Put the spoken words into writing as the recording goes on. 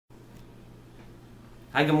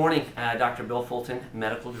Hi, good morning. Dr. Bill Fulton,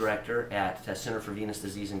 Medical Director at Center for Venous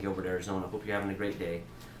Disease in Gilbert, Arizona. Hope you're having a great day.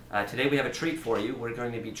 Today we have a treat for you. We're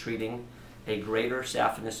going to be treating a greater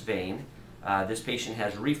saphenous vein. This patient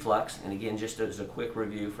has reflux, and again, just as a quick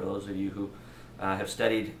review for those of you who have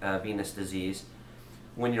studied venous disease,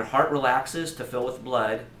 when your heart relaxes to fill with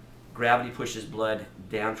blood, gravity pushes blood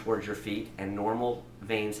down towards your feet, and normal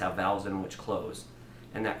veins have valves in them which close.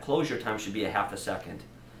 And that closure time should be a half a second.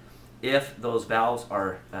 If those valves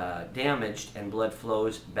are damaged and blood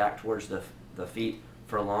flows back towards the feet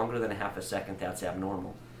for longer than a half a second, that's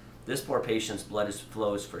abnormal. This poor patient's blood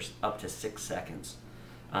flows for up to 6 seconds.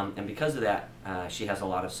 And because of that, she has a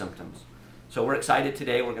lot of symptoms. So we're excited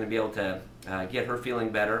today. We're going to be able to get her feeling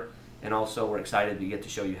better, and also we're excited to get to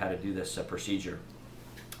show you how to do this procedure.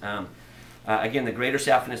 Again, the greater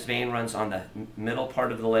saphenous vein runs on the middle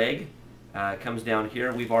part of the leg. Comes down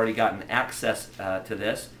here. We've already gotten access to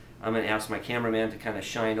this. I'm going to ask my cameraman to kind of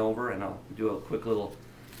shine over, and I'll do a quick little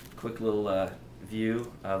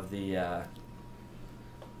view of the.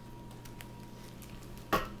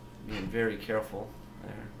 Being very careful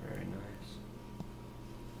there, very nice.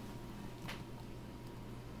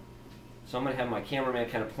 So I'm going to have my cameraman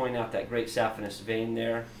kind of point out that great saphenous vein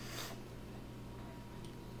there.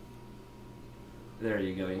 There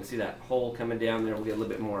you go. You can see that hole coming down there. We'll get a little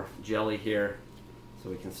bit more jelly here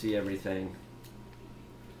so we can see everything.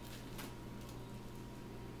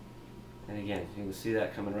 And again, you can see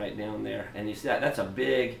that coming right down there. And you see that, that's a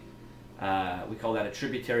big, we call that a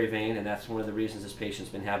tributary vein, and that's one of the reasons this patient's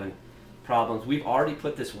been having problems. We've already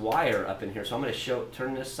put this wire up in here, so I'm going to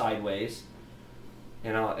turn this sideways.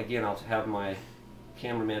 And I'll have my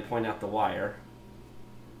cameraman point out the wire.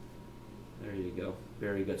 There you go.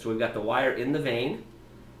 Very good. So we've got the wire in the vein.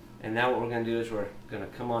 And now what we're going to do is we're going to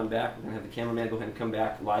come on back. We're going to have the cameraman go ahead and come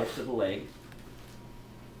back live to the leg.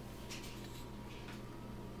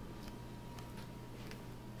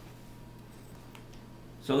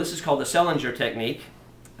 So this is called the Sellinger technique.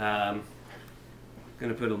 I'm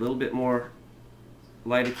going to put a little bit more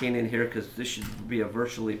lidocaine in here because this should be a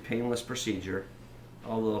virtually painless procedure.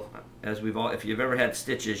 Although, if you've ever had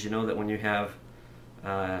stitches, you know that when you have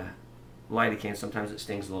lidocaine, sometimes it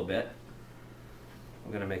stings a little bit.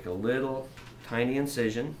 I'm going to make a little tiny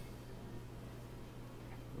incision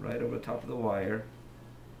right over the top of the wire.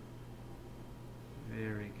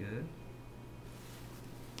 Very good.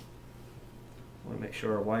 Want to make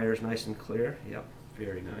sure our wire is nice and clear. Yep,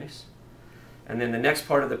 very nice. And then the next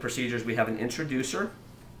part of the procedure is we have an introducer,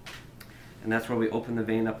 and that's where we open the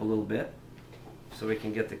vein up a little bit so we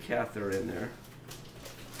can get the catheter in there.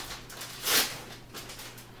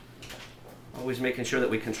 Always making sure that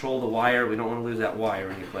we control the wire. We don't want to lose that wire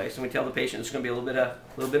in any place. And we tell the patient it's going to be a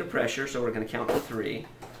little bit of pressure, so we're going to count to 3.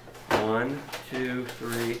 1, 2, 3.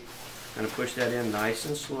 Going to push that in nice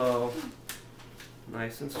and slow.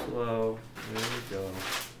 Nice and slow. There we go.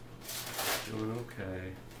 Doing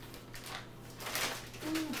okay.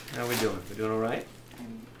 How are we doing? We doing all right?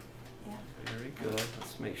 Yeah. Very good.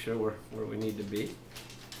 Let's make sure we're where we need to be.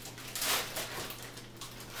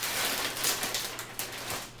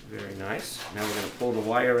 Very nice. Now we're going to pull the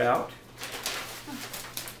wire out.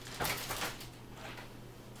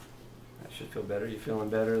 That should feel better. You feeling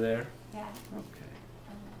better there? Yeah. Okay.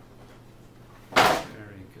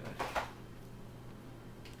 Very good.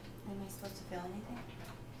 Am I supposed to feel anything? I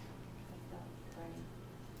feel burning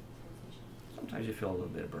sensation. Sometimes you feel a little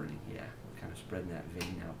bit of burning. Yeah, we're kind of spreading that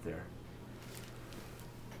vein out there.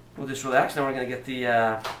 We'll just relax. Now we're going to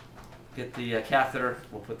get the catheter.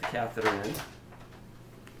 We'll put the catheter in.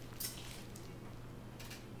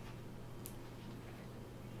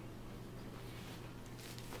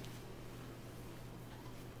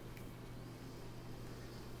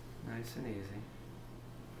 Nice and easy.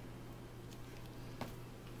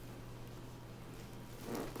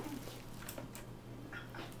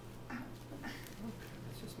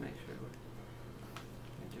 Let's just make sure we're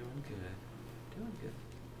doing good. Doing good.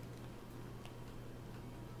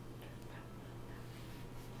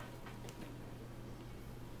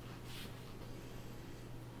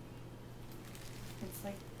 It's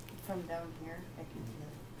like from down here, I can feel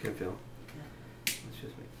it. Can feel. Yeah. Let's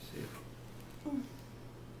just see if.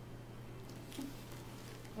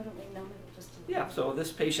 Why don't we numb it just a little? Yeah. So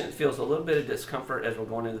this patient feels a little bit of discomfort as we're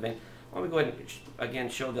going into the vein. Why don't we go ahead and again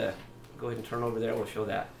show the. Go ahead and turn over there. We'll show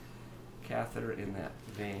that catheter in that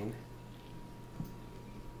vein.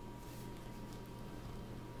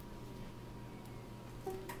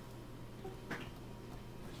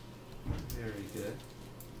 Very good.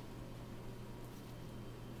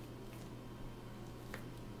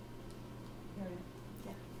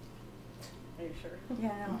 Yeah. make sure.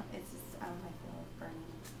 Yeah, no, it's just, I feel it burning.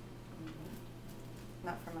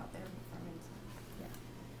 Not from out there, but from inside. Yeah.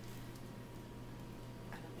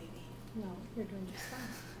 I don't know, baby. No, you're doing just fine.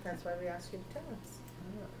 That's why we asked you to tell us.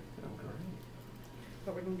 Oh, great.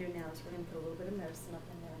 What we're gonna do now is we're gonna put a little bit of medicine up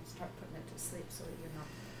in there and start putting it to sleep so that you're not,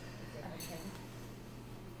 okay?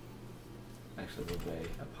 Actually, we're way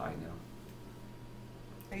up high now.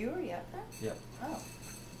 Are you already up there? Yep. Oh.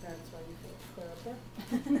 That's why you feel clear up there.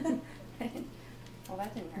 Well,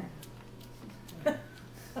 that didn't hurt.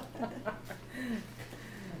 Okay.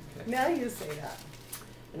 Now you say that.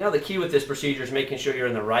 And now the key with this procedure is making sure you're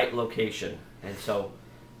in the right location. And so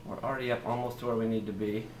we're already up almost to where we need to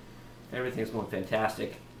be. Everything's going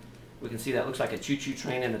fantastic. We can see that looks like a choo-choo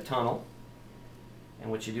train in the tunnel. And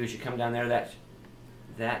what you do is you come down there,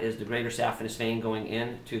 that is the greater saphenous vein going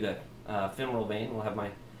into the femoral vein. We'll have my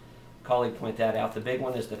colleague point that out. The big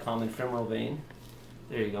one is the common femoral vein.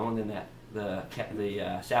 There you go. And then the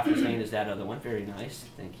saphenous vein is that other one. Very nice.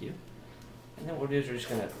 Thank you. And then what we'll do is we're just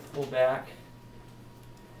going to pull back.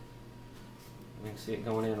 We can see it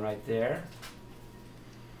going in right there.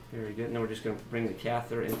 Very good. And then we're just going to bring the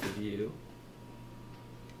catheter into view.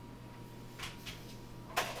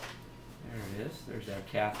 There it is. There's our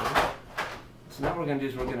catheter. So now what we're going to do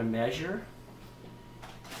is we're going to measure.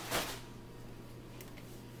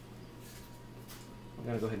 We're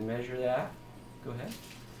going to go ahead and measure that. Go ahead.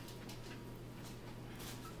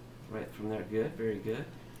 Right from there. Good. Very good.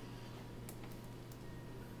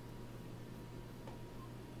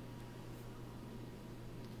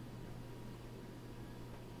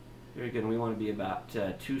 Very good. And we want to be about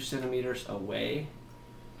 2 centimeters away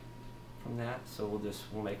from that. So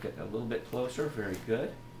we'll make it a little bit closer. Very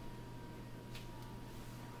good.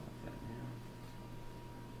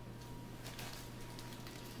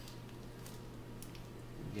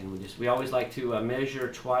 Again, we always like to measure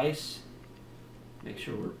twice. Make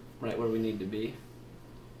sure we're right where we need to be.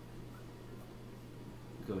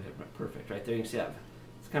 Go ahead. Right, perfect. Right there, you can see that.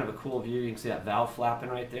 It's kind of a cool view. You can see that valve flapping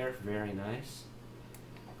right there. Very nice.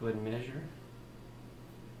 Go ahead and measure.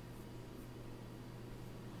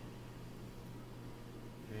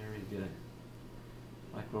 Very good.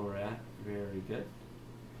 Like where we're at. Very good.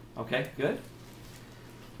 Okay, good.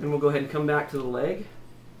 Then we'll go ahead and come back to the leg.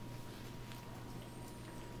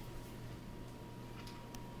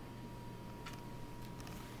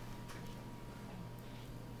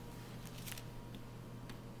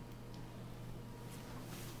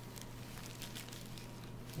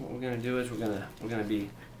 What we're going to do is we're going to be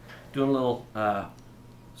doing a little. We're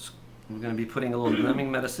going to be putting a little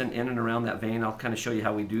numbing medicine in and around that vein. I'll kind of show you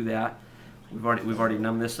how we do that. We've already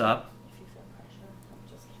numbed this up. If you feel pressure, don't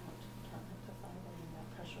just count. Count up to 5 and then that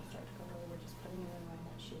pressure will start to go lower. We're just putting it in around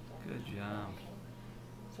that sheet there. Good job. Okay.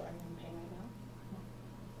 So are you in pain right now?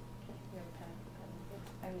 Okay. You have a panic attack?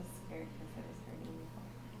 I was scared because I was hurting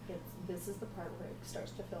before. This is the part where it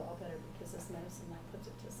starts to feel all better because this medicine now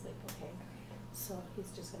puts it to sleep, okay? So he's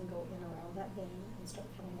just going to go in around that vein and start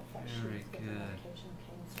filling up that Very sheet with the good. medication,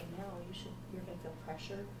 okay? And so now you're going to feel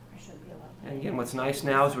pressure. There shouldn't be a lot of And pain. again, what's nice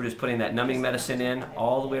now is we're just putting that numbing medicine in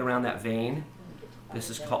all the way around that vein. This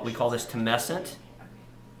is called, we call this tumescent.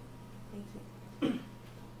 Thank you.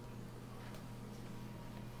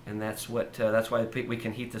 And that's why we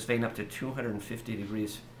can heat this vein up to 250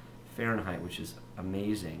 degrees Fahrenheit, which is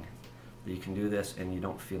amazing. That you can do this and you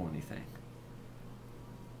don't feel anything.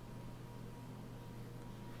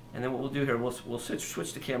 And then what we'll do here, we'll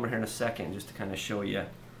switch the camera here in a second just to kind of show you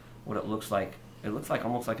what it looks like. It looks like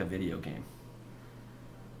almost like a video game.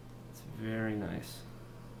 It's very nice.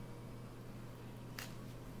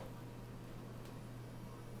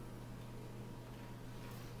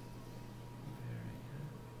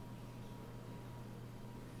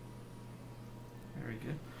 Very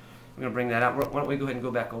good. We're going to bring that out. Why don't we go ahead and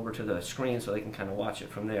go back over to the screen so they can kind of watch it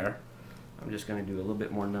from there. I'm just going to do a little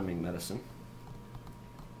bit more numbing medicine.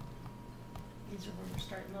 These are where we're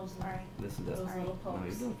starting those All right. This is those it. little No, pokes.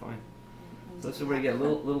 you're doing fine. So this is where you get a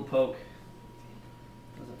little poke.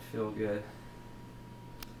 Doesn't feel good.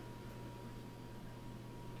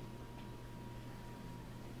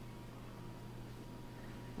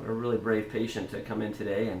 What a really brave patient to come in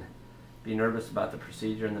today and be nervous about the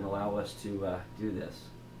procedure and then allow us to do this.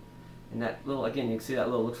 And that little, again, you can see that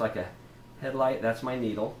little looks like a headlight. That's my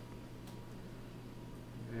needle.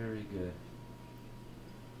 Very good.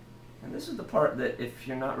 And this is the part that if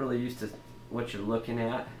you're not really used to what you're looking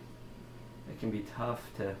at, it can be tough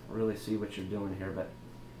to really see what you're doing here, but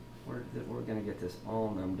we're going to get this all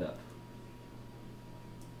numbed up.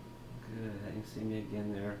 Good. You can see me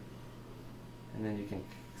again there. And then you can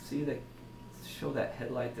see show that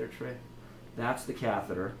headlight there, Trey. That's the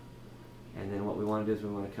catheter. And then what we want to do is we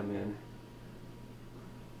want to come in.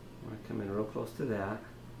 We want to come in real close to that.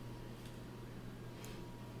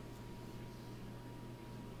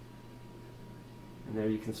 And there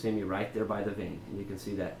you can see me right there by the vein. And you can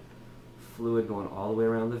see that fluid going all the way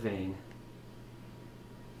around the vein.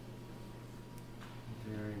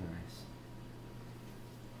 Very nice.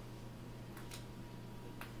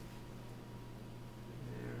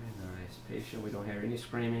 Very nice. Patient, we don't hear any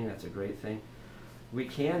screaming. That's a great thing. We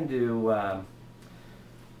can do,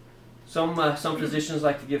 some physicians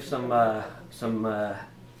like to give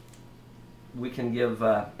we can give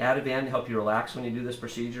Ativan to help you relax when you do this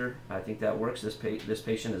procedure. I think that works. This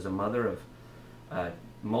patient is a mother of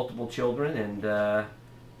multiple children, and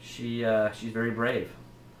she's very brave.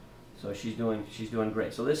 So she's doing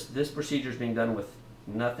great. So this procedure is being done with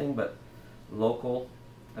nothing but local,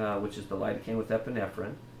 which is the lidocaine with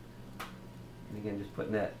epinephrine. And again, just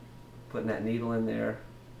putting that needle in there.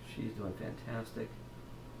 She's doing fantastic.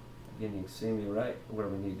 Again, you can see me right where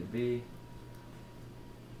we need to be.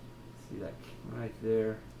 See that right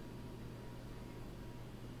there.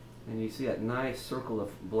 And you see that nice circle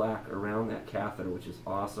of black around that catheter, which is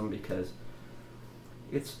awesome because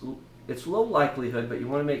it's low likelihood, but you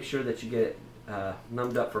want to make sure that you get it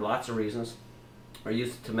numbed up for lots of reasons, or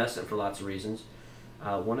use tumescent for lots of reasons.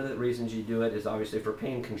 One of the reasons you do it is obviously for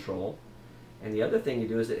pain control, and the other thing you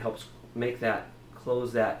do is it helps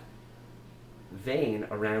close that vein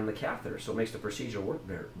around the catheter, so it makes the procedure work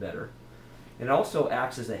better. It also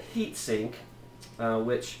acts as a heat sink,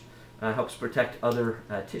 which helps protect other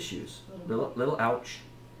tissues. Little ouch.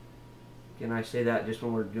 Again, I say that just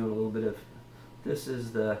when we're doing a little bit of, this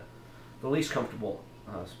is the least comfortable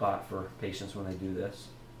spot for patients when they do this.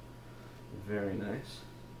 Very nice.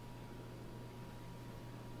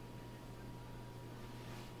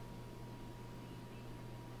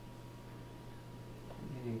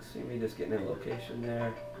 And you can see me just getting in location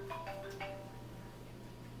there.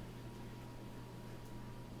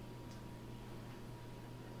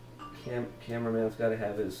 Cameraman's got to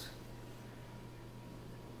have his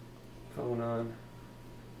phone on.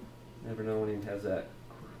 Never know when he has that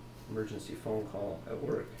emergency phone call at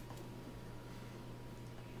work.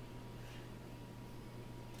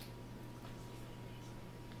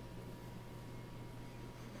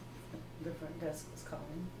 The front desk is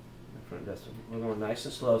calling. The front desk. We're going nice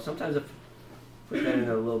and slow. Sometimes if put that in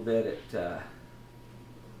there a little bit, and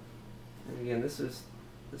again, this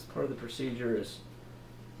part of the procedure is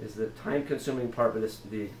the time-consuming part, but it's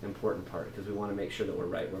the important part because we want to make sure that we're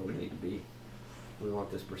right where we need to be. We want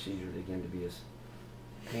this procedure again to be as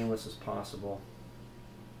painless as possible.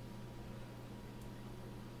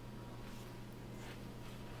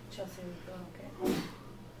 Chelsea, we go okay.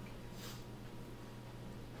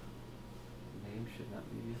 Name should not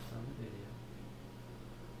be used on the video.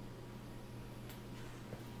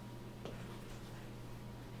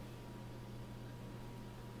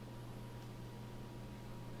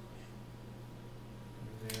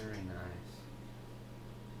 Very nice.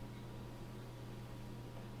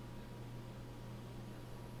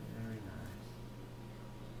 Very nice.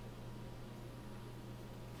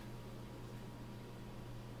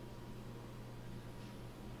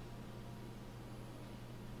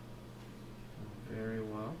 Very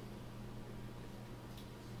well.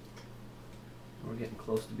 We're getting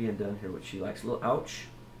close to being done here, which she likes. A little ouch.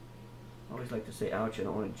 I always like to say ouch. I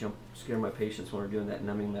don't want to scare my patients when we're doing that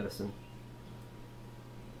numbing medicine.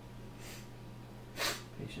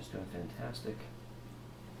 Patient's doing fantastic.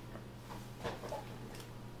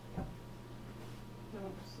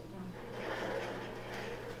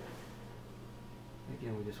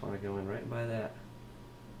 Again, we just want to go in right by that.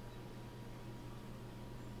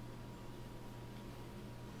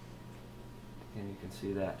 And you can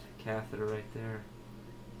see that catheter right there.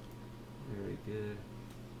 Very good.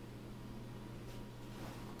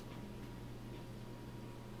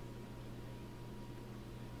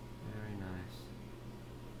 Very nice.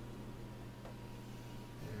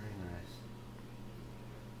 Very nice.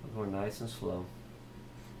 We're going nice and slow.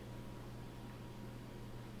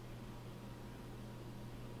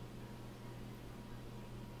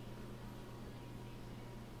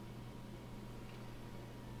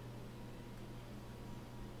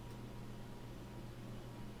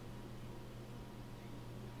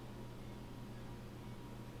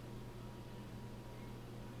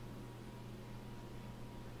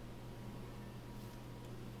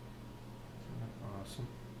 Awesome.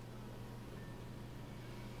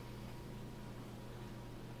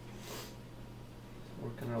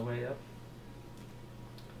 Working our way up.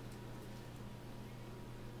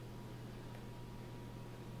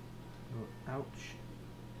 Oh, ouch.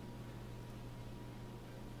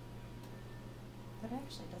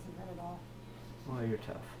 actually doesn't hurt at all. Well, you're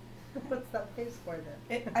tough. What's that face for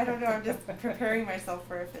then? I don't know, I'm just preparing myself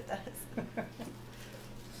for if it does.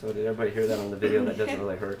 So did everybody hear that on the video? That doesn't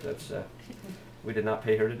really hurt. That's we did not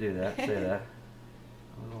pay her to do that. Say that.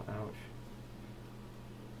 Oh, ouch.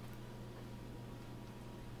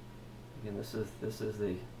 Again, this is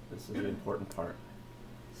the important part.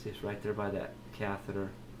 See, it's right there by that catheter.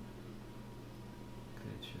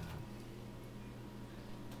 Good job.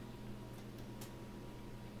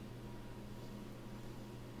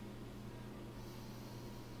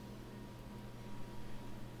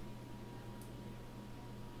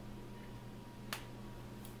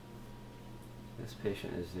 This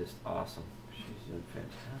patient is just awesome. She's doing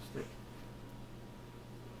fantastic.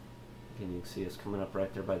 Again, you can see us coming up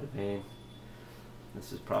right there by the vein.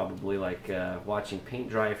 This is probably like watching paint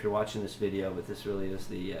dry if you're watching this video, but this really is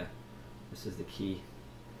the key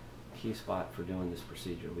spot for doing this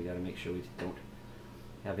procedure. We got to make sure we don't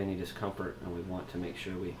have any discomfort, and we want to make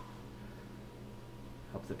sure we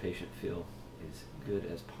help the patient feel as good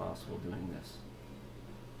as possible doing this.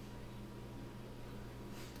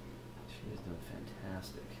 She is doing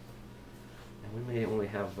fantastic. And we may only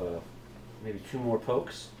have maybe 2 more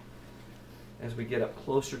pokes. As we get up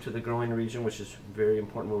closer to the groin region, which is very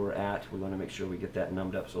important where we're at, we want to make sure we get that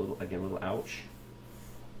numbed up. So again, a little ouch.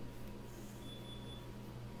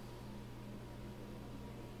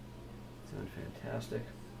 Doing fantastic.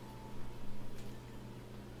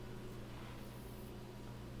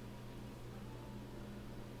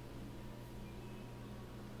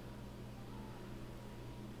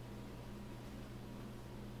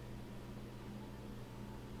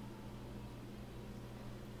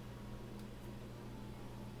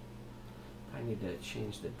 I need to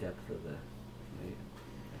change the depth of the,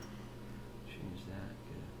 change that,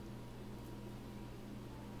 good.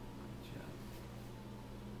 Good job.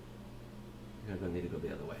 You're going to need to go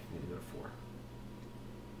the other way, you need to go to 4.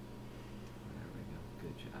 There we go,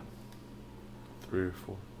 good job. 3 or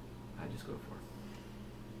 4? I just go to 4.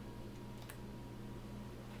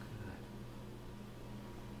 Good.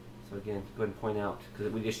 So again, go ahead and point out,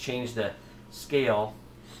 because we just changed the scale,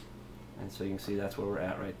 and so you can see that's where we're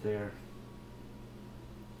at right there.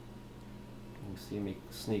 You can see me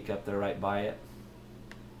sneak up there right by it.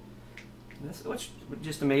 And that's what's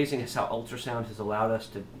just amazing is how ultrasound has allowed us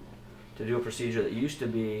to do a procedure that used to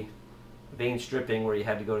be vein stripping, where you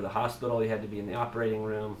had to go to the hospital, you had to be in the operating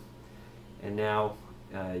room, and now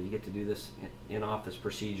you get to do this in-office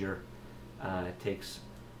procedure. It takes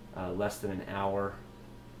less than an hour,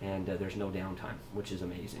 and there's no downtime, which is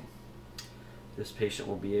amazing. This patient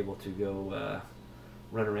will be able to go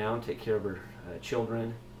run around, take care of her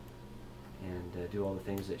children, and do all the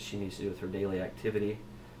things that she needs to do with her daily activity.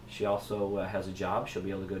 She also has a job. She'll be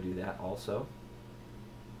able to go do that also.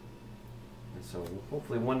 And so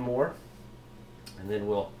hopefully 1 more, and then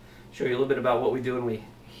we'll show you a little bit about what we do when we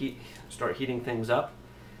start heating things up,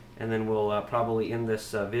 and then we'll probably end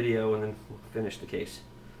this video, and then we'll finish the case.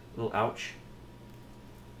 A little ouch.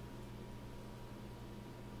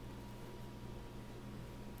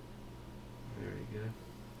 Very good.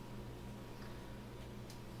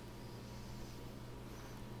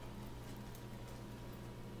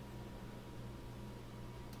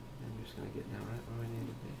 I'm just going to get down right where I need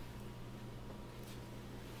to be.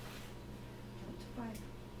 Count to 5.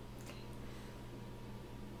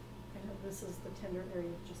 I know this is the tender area,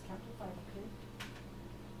 just count to 5, okay?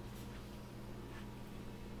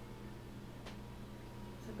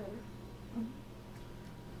 Is that better?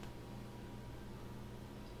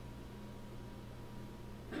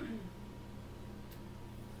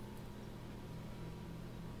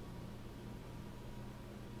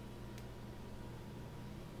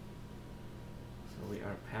 So we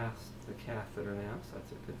are past the catheter now, so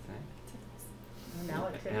that's a good thing. And now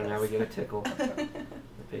it tickles. And now we get a tickle. The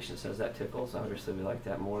patient says that tickles. Obviously, we like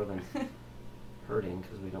that more than hurting,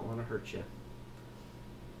 because we don't want to hurt you.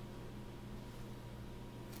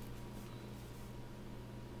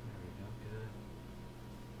 There we go, good.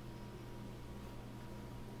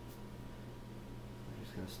 We're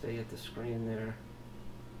just going to stay at the screen there.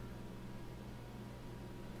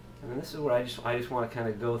 And then this is where I just want to kind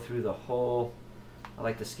of go through the whole. I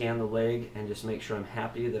like to scan the leg and just make sure I'm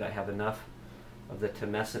happy that I have enough of the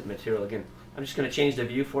tumescent material. Again, I'm just going to change the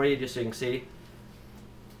view for you just so you can see.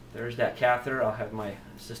 There's that catheter. I'll have my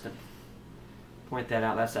assistant point that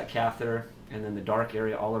out. That's that catheter, and then the dark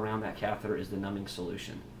area all around that catheter is the numbing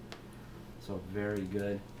solution. So very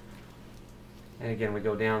good. And again, we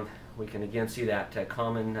go down, we can again see that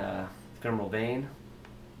common femoral vein,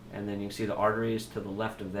 and then you can see the arteries to the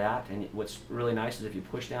left of that. And what's really nice is if you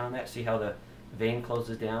push down on that, see how the vein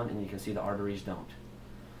closes down, and you can see the arteries don't.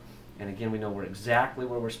 And again, we know we're exactly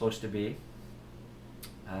where we're supposed to be.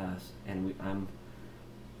 And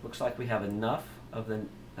looks like we have enough of the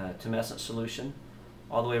tumescent solution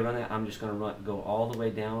all the way around that. I'm just going to go all the way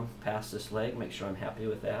down past this leg, make sure I'm happy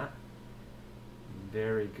with that.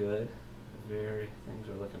 Very good. Things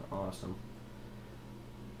are looking awesome.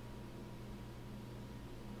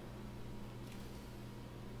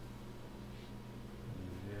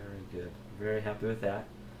 Very good. Very happy with that.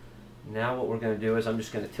 Now what we're going to do is I'm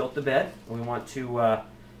just going to tilt the bed. We want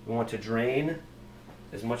to drain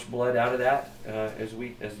as much blood out of that as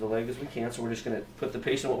the leg as we can. So we're just going to put the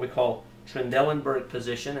patient in what we call Trendelenburg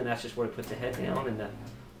position, and that's just where we put the head down and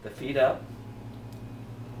the feet up.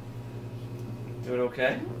 Doing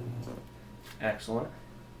okay? Excellent.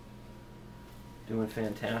 Doing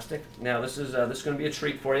fantastic. Now this is going to be a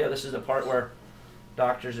treat for you. This is the part where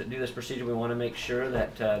doctors that do this procedure, we want to make sure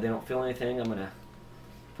that they don't feel anything. I'm going to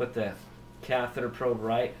put the catheter probe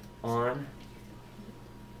right on.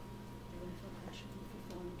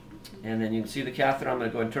 And then you can see the catheter. I'm going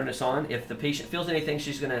to go ahead and turn this on. If the patient feels anything,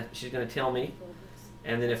 she's going to tell me.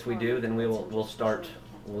 And then if we do, then we'll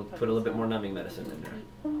put a little bit more numbing medicine in there.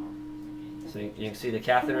 So you can see the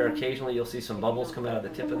catheter. Occasionally you'll see some bubbles come out of the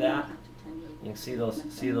tip of that. You can see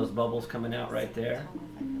those bubbles coming out right there.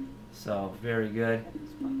 So very good.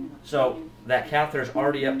 So that catheter is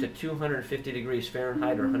already up to 250 degrees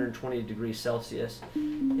Fahrenheit or 120 degrees Celsius.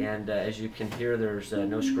 And as you can hear, there's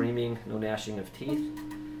no screaming, no gnashing of teeth.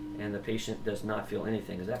 And the patient does not feel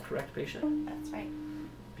anything. Is that correct, patient? That's right.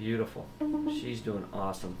 Beautiful. She's doing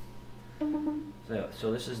awesome.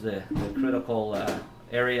 So this is the critical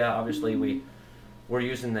area. Obviously, we're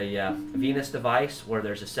using the Venous device where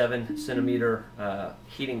there's a 7 centimeter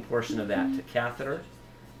heating portion of that catheter,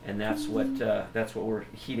 and that's what we're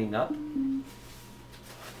heating up.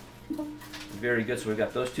 Very good. So we've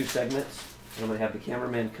got those two segments. I'm going to have the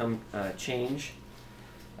cameraman come change,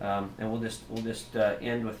 and we'll just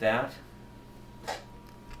end with that.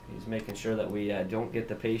 He's making sure that we don't get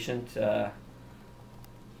the patient. Don't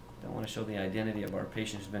want to show the identity of our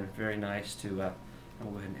patient. Who's been very nice to. Go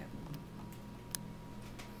ahead and.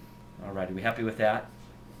 All right, are we happy with that?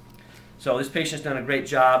 So this patient's done a great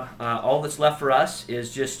job. All that's left for us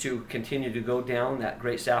is just to continue to go down that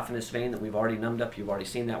great saphenous vein that we've already numbed up. You've already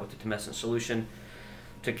seen that with the tumescent solution.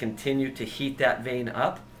 To continue to heat that vein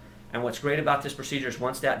up. And what's great about this procedure is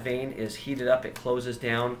once that vein is heated up, it closes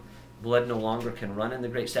down. Blood no longer can run in the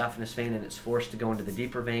great saphenous vein, and it's forced to go into the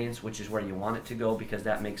deeper veins, which is where you want it to go because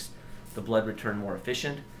that makes the blood return more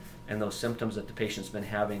efficient, and those symptoms that the patient's been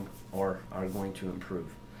having are going to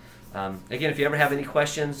improve. Again, if you ever have any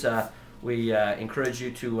questions, we encourage you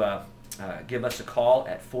to give us a call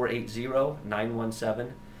at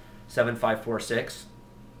 480-917-7546.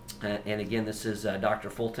 And again, this is Dr.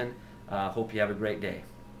 Fulton. Hope you have a great day.